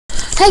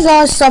Hey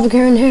guys,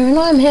 Kieran here, and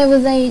I'm here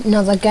with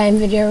another game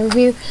video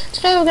review.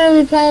 Today we're going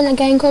to be playing a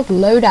game called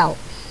LOADOUT.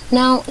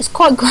 Now, it's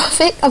quite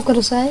graphic, I've got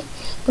to say,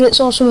 but it's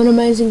also an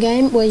amazing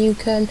game where you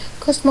can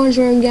customise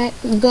your own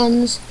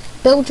guns,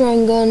 build your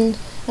own guns,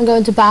 and go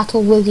into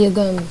battle with your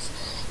guns.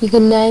 You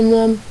can name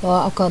them. Well,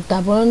 I've got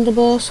Double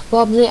Underbus,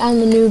 Bobsy,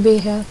 and the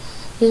Newbie here.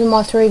 These are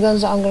my 3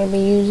 guns that I'm going to be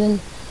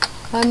using.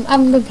 I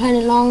haven't been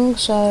playing it long,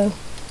 so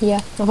yeah,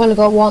 I've only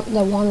got one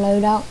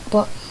loadout,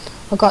 but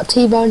I've got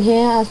T-Bone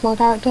here as my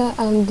character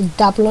and the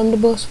Double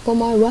Underbus for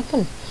my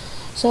weapon.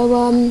 So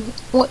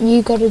what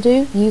you got to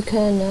do, you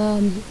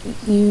can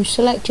you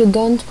select your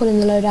gun to put in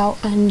the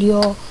loadout and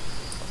your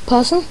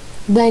person.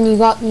 Then you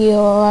got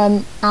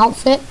your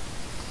outfit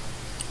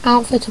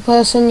to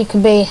person. You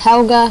can be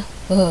Helga,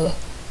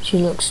 she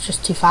looks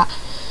just too fat,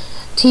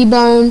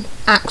 T-Bone,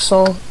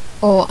 Axel,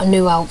 or a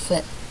new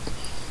outfit.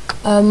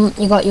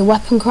 You got your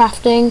weapon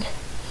crafting,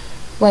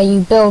 where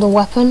you build a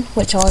weapon,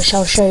 which I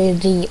shall show you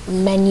the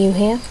menu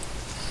here.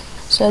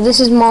 So this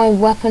is my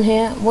weapon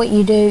here. What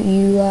you do,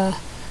 you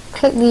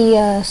click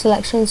the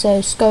selection, so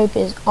scope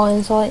is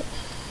iron sight.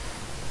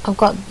 I've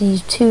got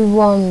these 2,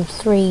 1,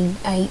 3,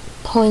 8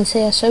 points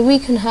here, so we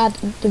can add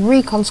the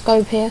recon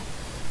scope here,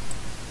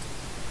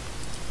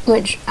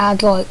 which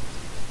adds like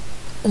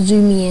a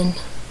zoomy in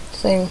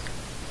thing.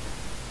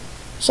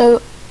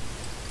 So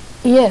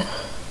yeah,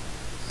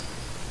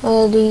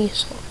 how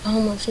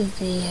much is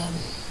the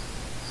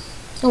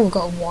oh, we've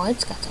got a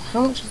wide scatter.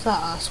 How much is that?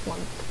 That's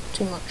one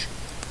too much.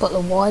 But the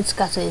wide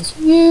scatter is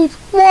huge.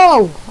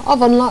 Whoa!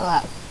 I've unlocked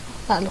that.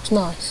 That looks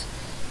nice.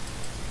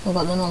 We've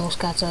got the normal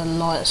scatter,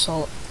 light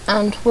assault,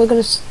 and we're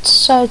gonna.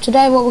 So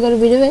today, what we're gonna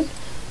be doing?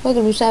 We're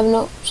gonna be saving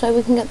up so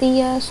we can get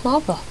the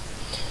sniper.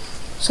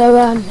 So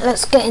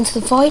let's get into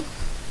the fight.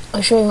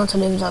 I'm sure you want to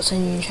leave without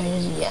sending you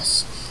changes.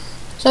 Yes.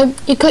 So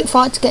you click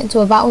fight to get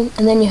into a battle,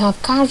 and then you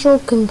have casual,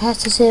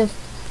 competitive,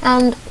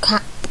 and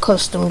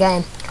custom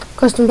game.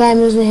 Custom game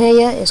isn't here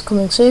yet, it's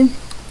coming soon.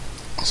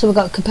 So we've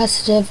got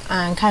competitive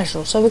and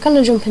casual. So we're going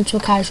to jump into a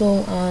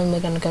casual and we're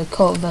going to go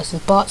co-op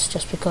versus bots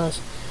just because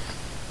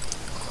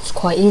it's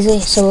quite easy.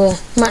 So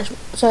we're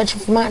searching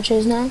for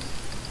matches now.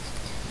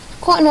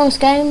 Quite a nice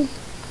game.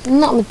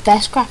 Not the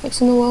best graphics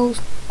in the world,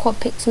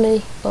 quite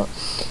pixely, but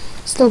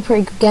still a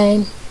pretty good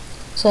game.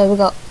 So we've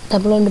got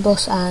Double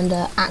Underbus and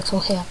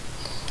Axel here.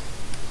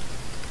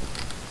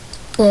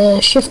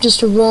 Shift is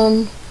to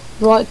run,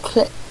 right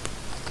click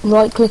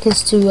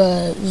is to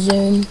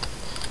zoom,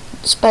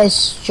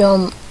 space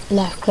jump,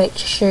 left click to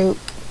shoot,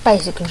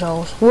 basic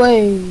controls.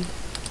 Whoa!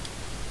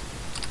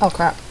 Oh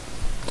crap.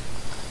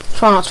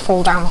 Try not to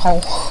fall down the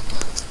hole.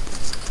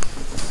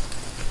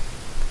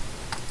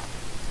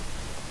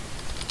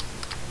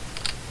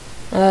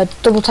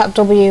 Double tap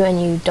W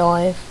and you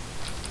dive.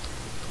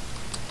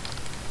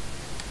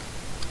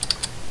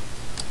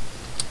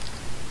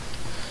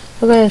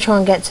 We're going to try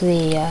and get to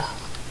the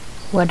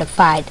where the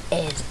fight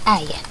is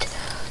at.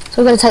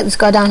 So we're going to take this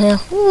guy down here.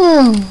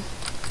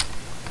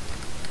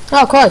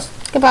 Oh Christ,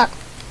 get back.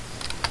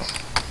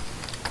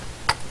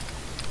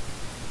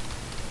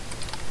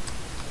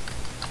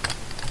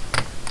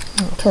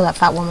 Kill that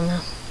fat woman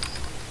now.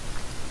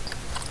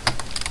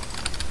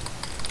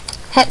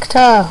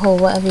 Hector, or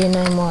whatever your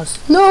name was.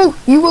 No,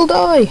 you will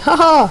die.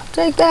 Haha,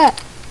 take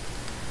that.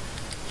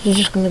 You're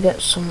just going to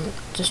get some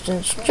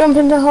distance. Jump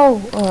in the hole.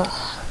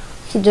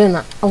 Keep doing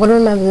that. I'm going to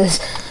remember this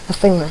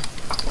thing there.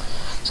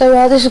 So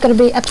this is going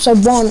to be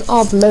episode 1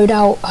 of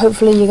LOADOUT.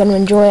 Hopefully you're going to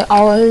enjoy it.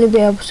 I'll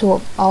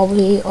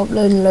be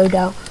uploading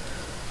LOADOUT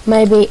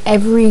maybe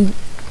every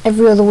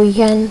other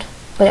weekend,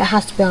 but it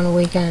has to be on a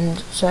weekend,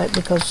 so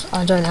because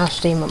I don't have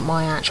Steam at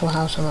my actual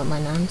house, I'm at my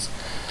nan's.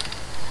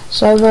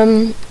 So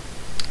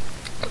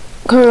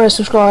come over and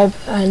subscribe,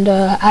 and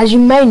as you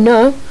may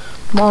know,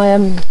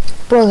 my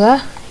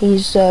brother, he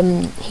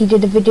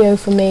did a video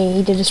for me.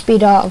 He did a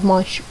speed art of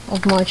my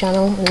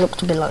channel. It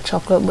looked a bit like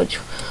chocolate, which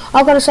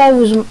I've got to say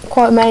was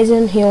quite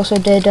amazing. He also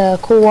did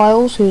Cool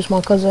Wiles, who's my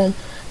cousin,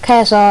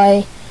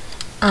 KSI,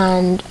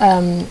 and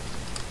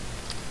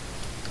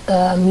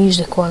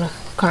music one. I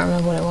can't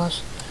remember what it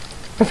was.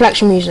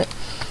 Reflection Music.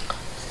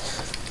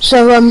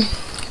 So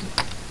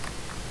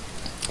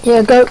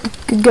yeah,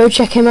 go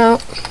check him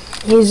out.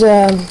 He's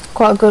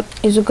quite a good.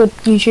 He's a good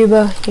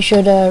YouTuber. You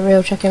should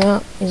real check him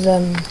out. He's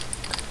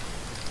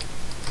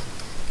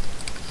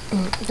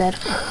dead.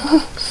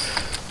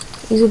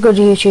 He's a good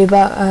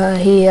YouTuber.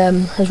 He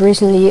has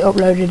recently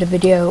uploaded a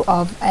video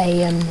of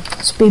a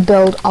speed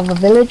build of a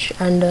village,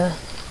 and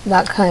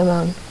that came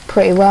on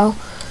pretty well.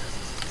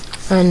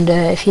 And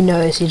if you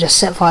notice, he just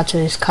set fire to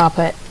his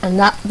carpet, and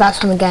that's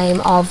from the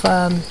game of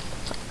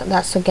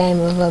that's the game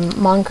of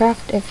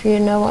Minecraft, if you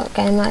know what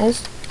game that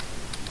is.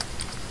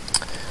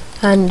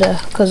 And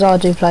because I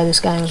do play this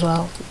game as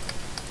well.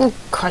 Oh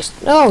Christ!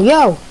 Oh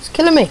yo, it's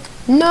killing me!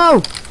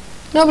 No,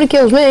 nobody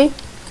kills me.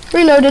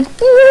 Reloaded.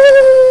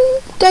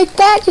 Take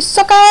that, you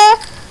sucker!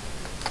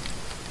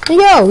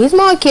 Yo, he's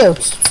my kill.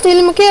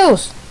 Stealing my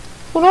kills.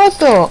 That's what I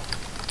thought.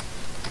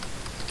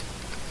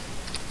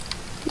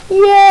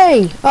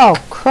 Yay! Oh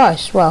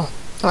Christ, well,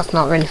 that's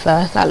not really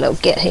fair, that little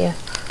git here.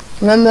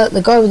 Remember,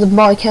 the guy with the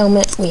bike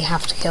helmet we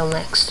have to kill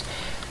next.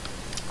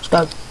 Let's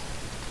go.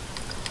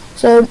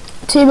 So,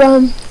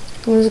 T-Bone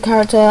is a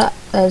character.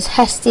 There's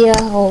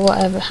Hestia, or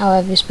whatever,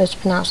 however you're supposed to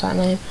pronounce that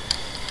name.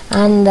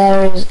 And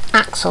there is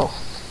Axel.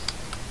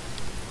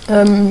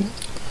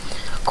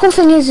 Cool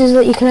thing is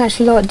that you can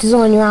actually like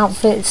design your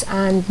outfits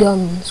and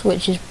guns,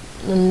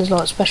 and there's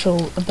like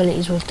special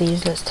abilities with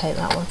these. Let's take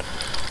that one.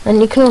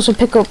 And you can also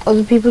pick up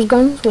other people's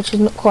guns, which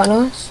is quite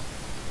nice.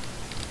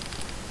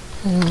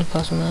 There's another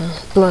person there.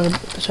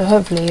 So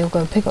hopefully you'll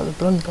go pick up the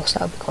blunderbuss.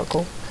 That would be quite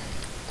cool.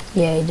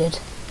 Yeah, he did.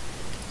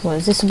 What,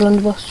 is this a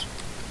blunderbuss?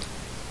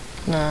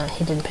 Nah,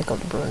 he didn't pick up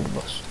the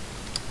blunderbuss.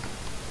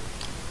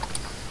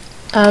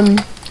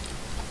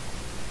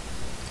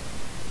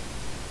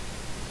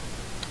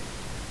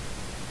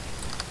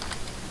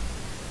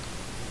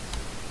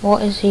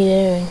 What is he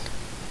doing?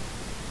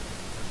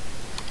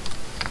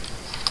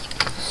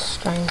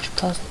 Strange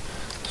person.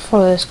 Let's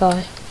follow this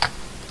guy.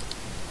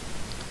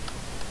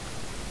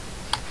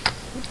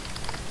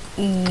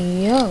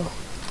 Yo.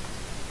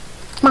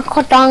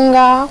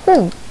 Makadanga.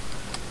 Ooh.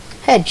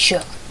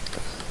 Headshot.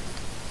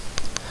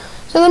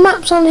 So the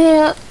maps on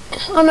here,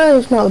 I know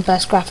it's not the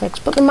best graphics,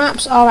 but the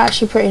maps are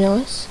actually pretty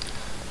nice.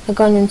 They're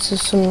going into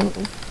some...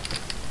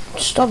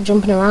 Stop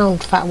jumping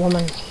around, fat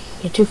woman.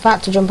 You're too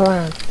fat to jump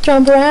around.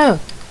 Jump around!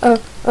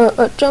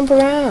 Jump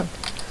around!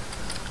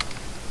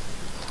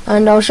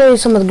 And I'll show you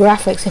some of the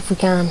graphics if we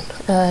can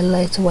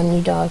later when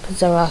you die, because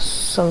there are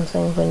some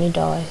things when you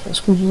die.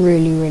 It's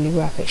really, really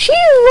graphic. She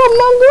robbed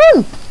my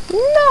gun!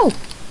 No!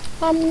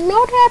 I'm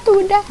not happy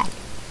with that.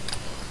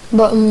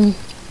 But,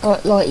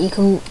 like, you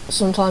can,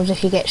 sometimes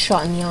if you get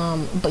shot in the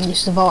arm, but you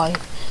survive,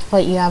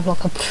 like, you have,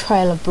 like, a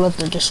trail of blood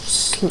that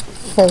just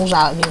falls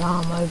out of your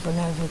arm over and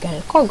over again.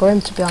 It's quite grim,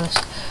 to be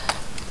honest.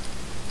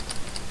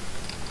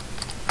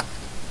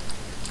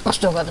 I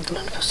still got the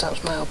blunderbuss, that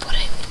was my old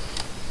buddy.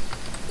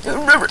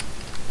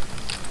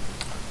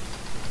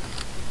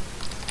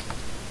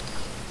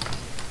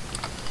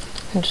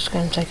 I'm just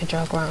going to take a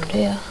jog around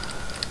here.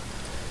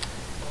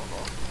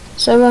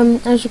 So,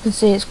 as you can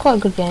see, it's quite a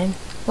good game.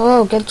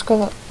 Oh, get to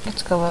cover, get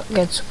to cover,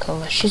 get to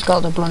cover. She's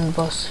got the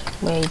blunderbuss.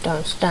 We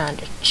don't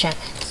stand a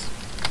chance.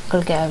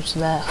 Gotta get over to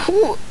there.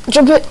 Ooh,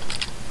 jump it!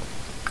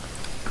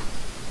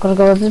 Gotta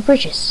go over the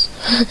bridges.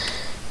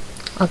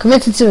 I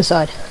committed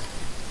suicide.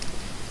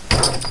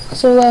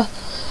 So,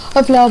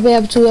 hopefully I'll be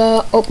able to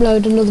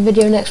upload another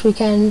video next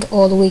weekend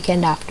or the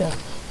weekend after.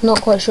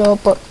 Not quite sure,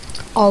 but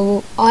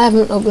I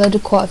haven't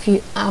uploaded quite a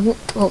few. I haven't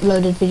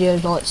uploaded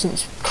videos like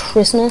since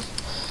Christmas,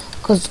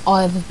 because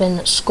I've been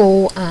at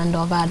school and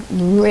I've had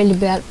really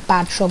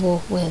bad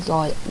trouble with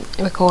like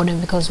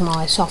recording because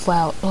my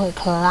software like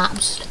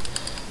collapsed,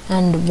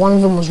 and one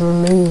of them was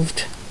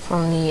removed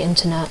from the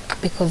internet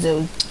because it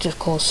would just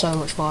cause so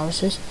much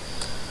viruses,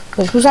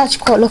 which was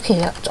actually quite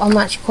lucky. I'm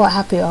actually quite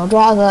happy. I'd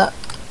rather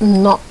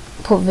not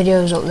put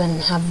videos up than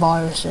have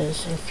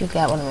viruses, if you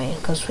get what I mean,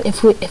 because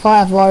if I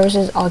have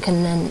viruses I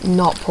can then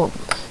not put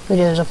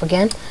videos up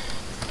again,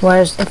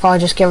 whereas if I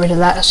just get rid of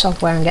that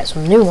software and get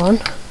some new one,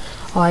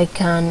 I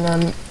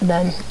can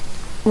then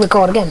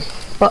record again.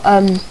 But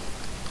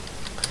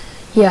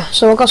yeah,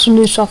 so I got some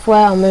new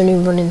software. I'm only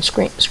running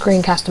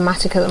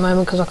Screencast-O-Matic at the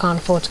moment because I can't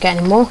afford to get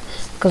any more,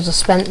 because I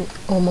spent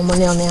all my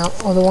money on the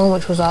other one,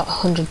 which was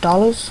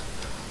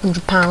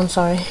 £100,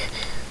 sorry,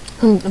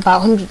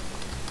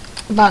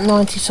 about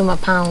 90 some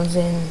pounds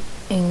in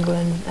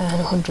England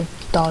and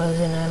 $100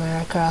 in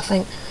America, I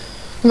think.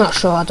 I'm not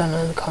sure, I don't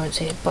know the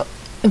currency, but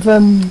if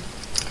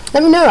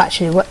let me know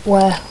actually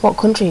what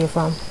country you're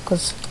from,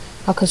 because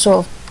I can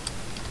sort of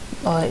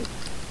like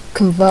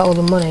convert all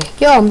the money.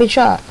 Yo, I'm big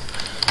shot.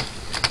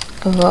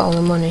 Convert all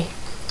the money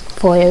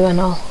for you, and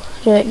I'll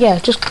yeah,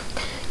 just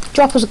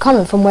drop us a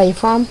comment from where you're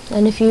from,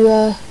 and if you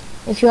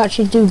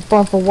actually do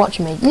bother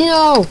watching me.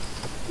 Yo,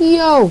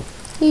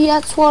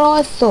 that's what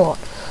I thought.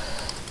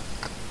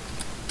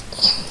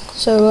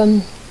 So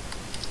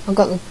I've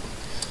got the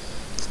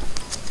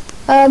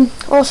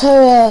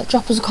also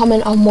drop us a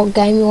comment on what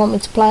game you want me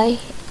to play.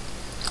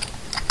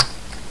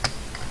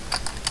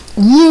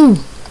 You,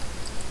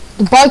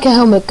 the biker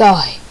helmet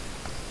guy,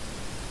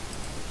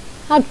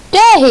 how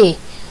dare he!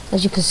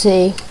 As you can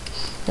see,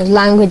 there's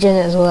language in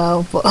it as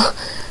well, but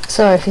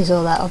sorry if you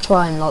saw that. I'll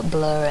try and like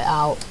blur it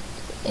out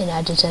in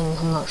editing,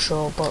 I'm not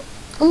sure, but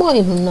I might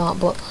even not,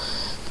 but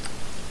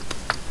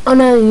I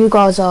know you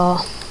guys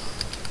are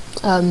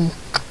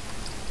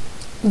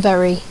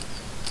very,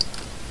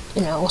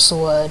 you know, what's the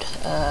word,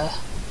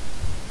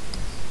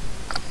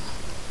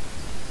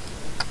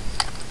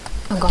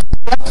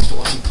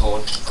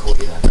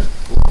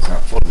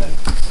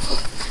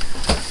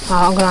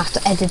 I'm gonna have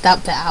to edit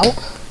that bit out.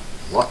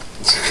 What?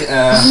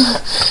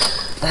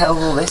 The hell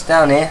is all this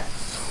down here?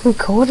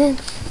 Recording.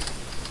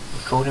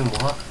 Recording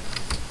what?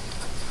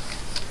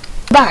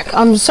 Back.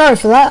 I'm sorry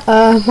for that.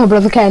 My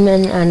brother came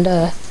in and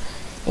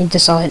he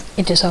decided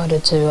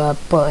to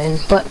put in.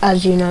 But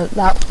as you know,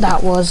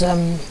 that was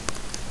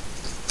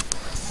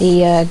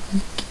the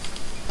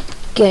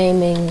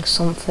gaming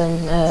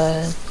something.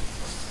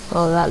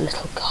 Oh, that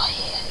little guy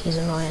here. He's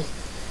annoying.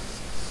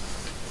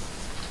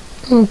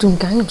 I'm doing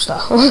gangster.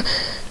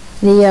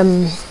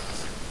 The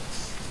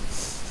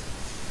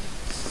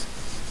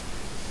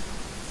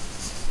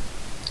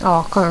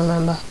oh, I can't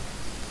remember.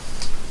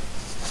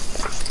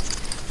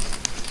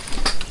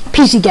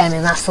 PC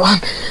gaming, that's the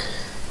one.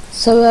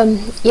 So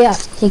yeah,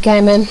 he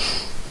came in.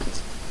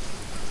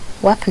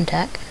 Weapon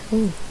tech.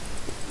 Ooh.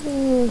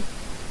 Ooh.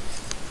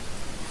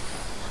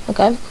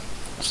 Okay,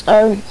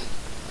 so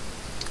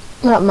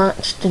that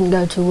match didn't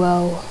go too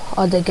well.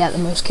 I did get the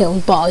most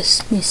kills,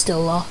 but we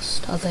still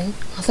lost. I think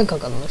I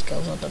got the most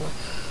kills. I don't know,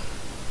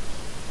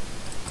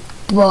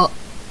 but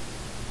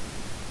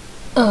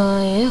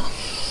yeah,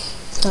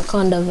 that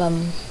kind of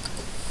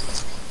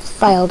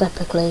failed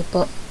epically.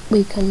 But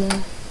we can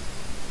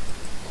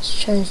let's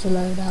change the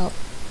loadout.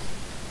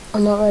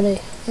 I'm not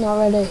ready. Not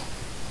ready.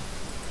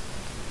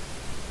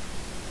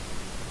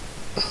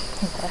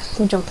 Okay,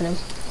 we're jumping in.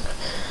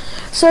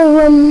 So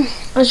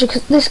as you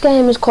can, this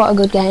game is quite a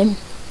good game.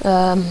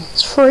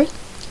 It's free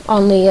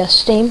on the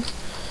Steam.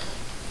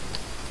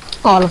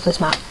 Oh, I love this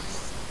map.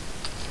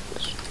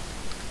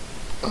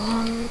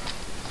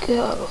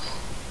 Go.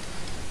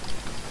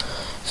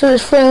 So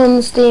it's free on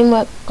the Steam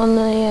on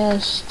the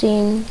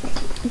Steam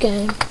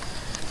game.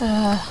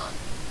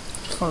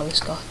 Follow this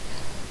guy.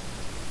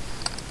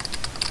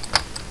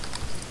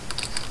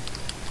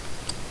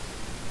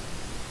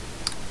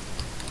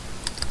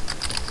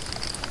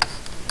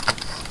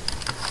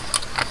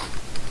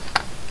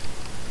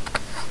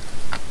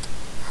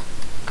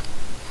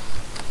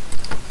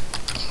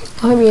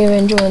 I hope you're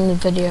enjoying the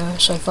video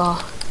so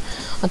far.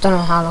 I don't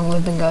know how long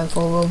we've been going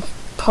for. We'll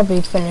probably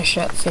finish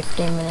at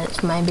 15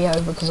 minutes, maybe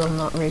over, because I'm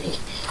not really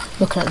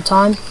looking at the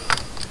time.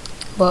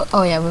 But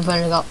oh yeah, we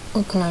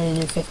can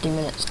only do 15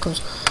 minutes.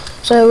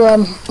 So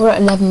we're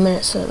at 11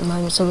 minutes at the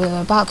moment, so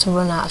we're about to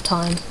run out of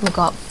time. We've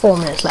got 4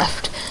 minutes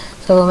left,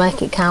 so we'll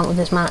make it count with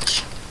this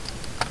match.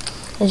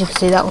 As you can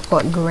see, that was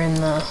quite grim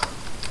there.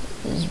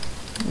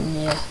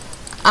 Yeah.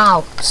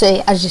 Ow!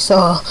 See, as you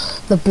saw,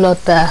 the blood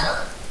there.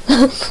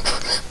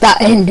 That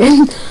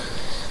ending.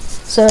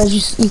 So as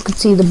you could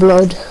see the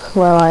blood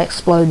where I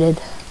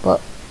exploded,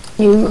 but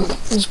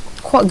there's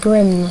quite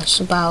grimness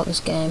about this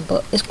game,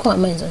 but it's quite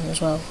amazing as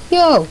well.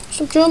 Yo,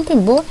 stop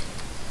jumping, boy.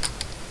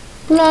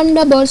 Land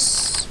the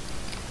bus.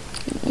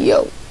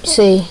 Yo,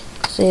 see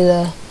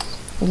there,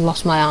 I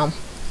lost my arm.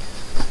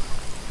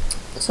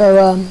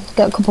 So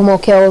get a couple more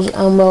kills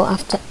and we'll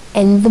have to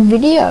end the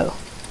video.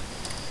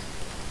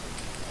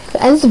 If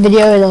it ends the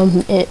video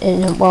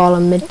while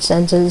I'm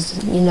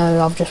mid-sentence, you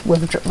know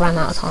we've ran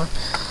out of time.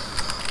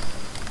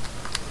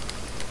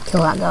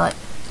 Kill that guy.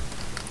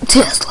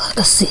 Tesla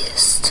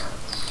assist.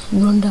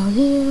 Run down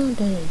here.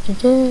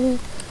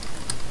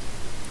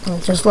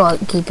 I'm just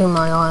like keeping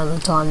my eye on the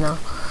time now.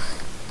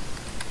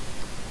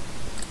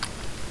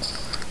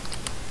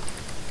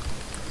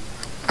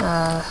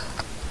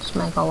 Let's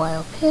make our way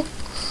up here.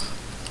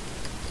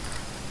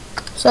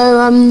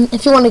 So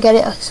if you want to get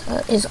it,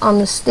 it's on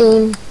the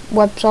Steam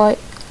website,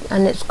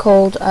 and it's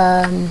called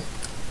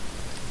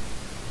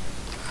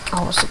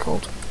what's it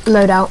called?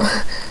 Loadout.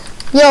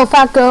 Yo,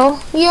 fat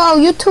girl. Yo,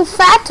 you're too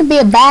fat to be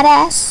a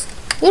badass.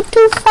 You're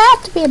too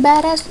fat to be a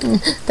badass.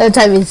 Don't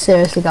take me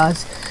seriously,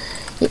 guys.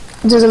 It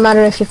doesn't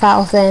matter if you're fat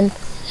or thin.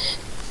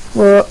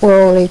 We're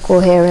all equal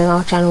here in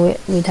our channel.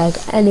 We take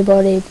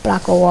anybody,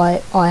 black or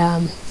white. I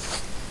am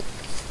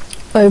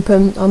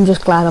open. I'm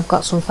just glad I've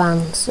got some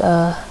fans.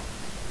 They're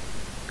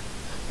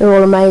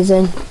all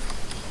amazing.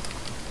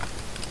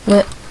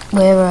 We're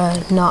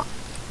not,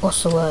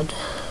 what's the word?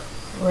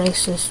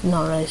 Racist,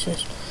 not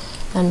racist.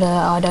 And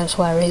I don't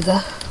swear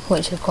either,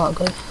 which is quite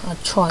good. I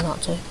try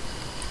not to.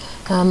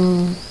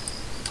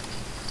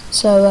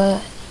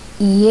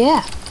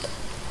 Yeah.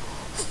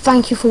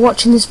 Thank you for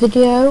watching this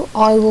video.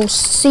 I will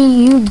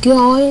see you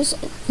guys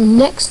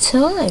next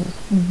time.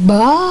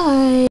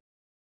 Bye.